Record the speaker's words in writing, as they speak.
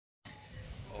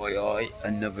Oi oi,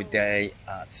 another day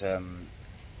at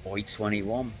I-21.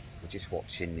 We're just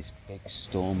watching this big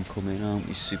storm coming out,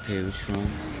 this Superior Shrine.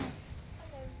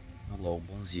 Hello,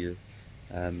 bonjour.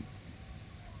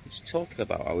 Just talking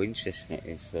about how interesting it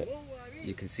is that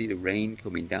you can see the rain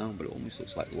coming down, but it almost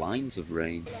looks like lines of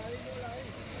rain.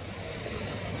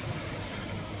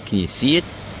 Can you see it?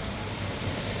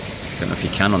 Don't know if you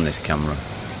can on this camera.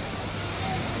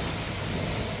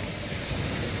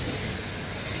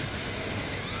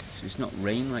 So it's not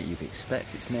rain like you'd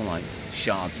expect, it's more like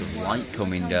shards of light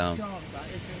coming down.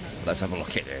 Let's have a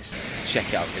look at this.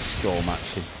 Check out this storm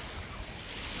action.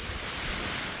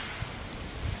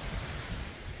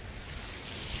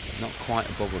 Not quite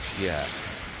above us yet.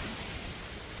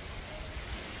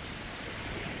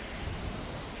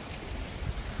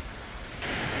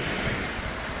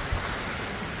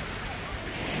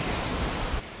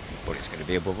 But it's going to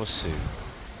be above us soon.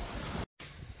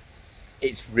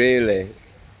 It's really...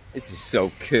 This is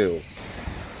so cool.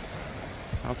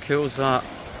 How cool is that?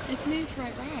 It's moved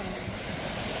right round.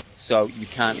 So you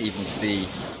can't even see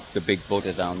the big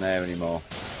Buddha down there anymore.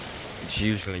 It's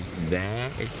usually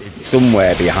there. It's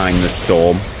somewhere behind the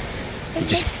storm. It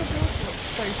just makes the water look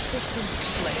so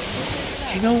differently.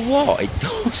 Do you know what? It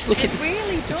does. Look at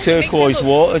the turquoise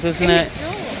water, doesn't it?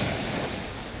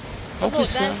 Oh, look,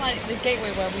 there's like the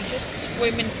gateway where we just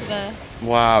swim into the...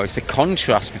 Wow, it's the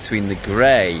contrast between the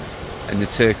grey and the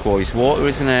turquoise water,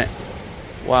 isn't it?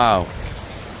 Wow.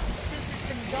 Since it's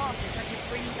been dark, it's like it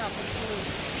brings out the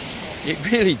colour.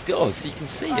 It really does. You can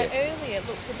see it. Earlier it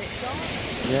looks a bit dark.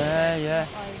 Yeah, yeah.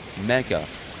 Mega.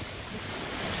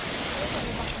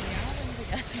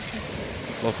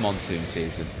 Love monsoon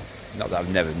season. Not that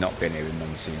I've never not been here in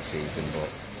monsoon season, but...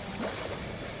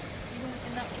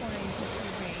 In that corner you can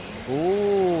see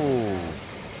Ooh.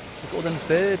 Look at all them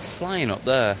birds flying up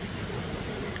there.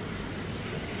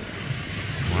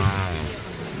 Wow.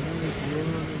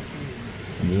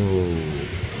 Whoa.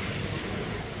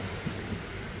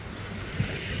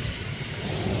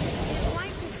 It's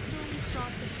like the storm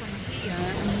started from here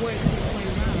and worked its way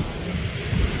around.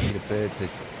 The birds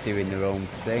are doing their own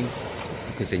thing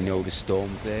because they know the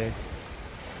storm's there,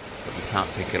 but you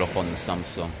can't pick it up on the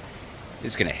Samsung.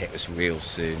 It's going to hit us real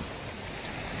soon.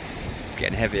 It's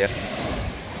getting heavier.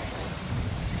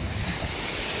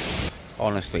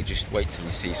 Honestly, just wait till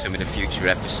you see some of the future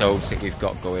episodes that we've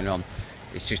got going on.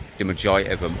 It's just the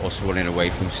majority of them, us running away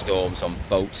from storms on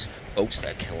boats that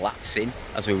are collapsing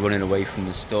as we're running away from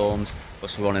the storms,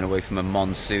 us running away from a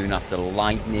monsoon after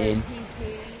lightning.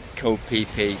 Code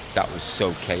PP, that was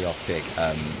so chaotic.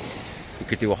 We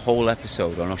could do a whole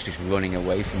episode on us just running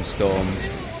away from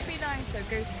storms. What would be nice though?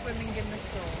 Go swimming in the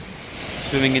storm.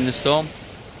 Swimming in the storm?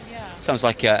 Yeah. Sounds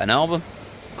like an album.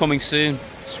 Coming soon.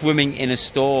 Swimming in a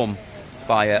Storm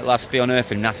by Last Be on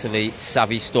Earth and Natalie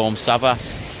Savvy Storm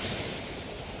Savas.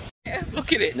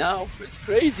 Look at it now. It's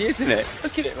crazy, isn't it?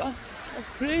 Look at it, man. That's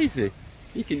crazy.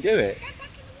 You can do it.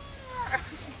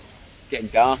 Getting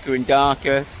darker and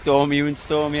darker, stormier and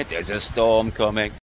stormier. There's a storm coming.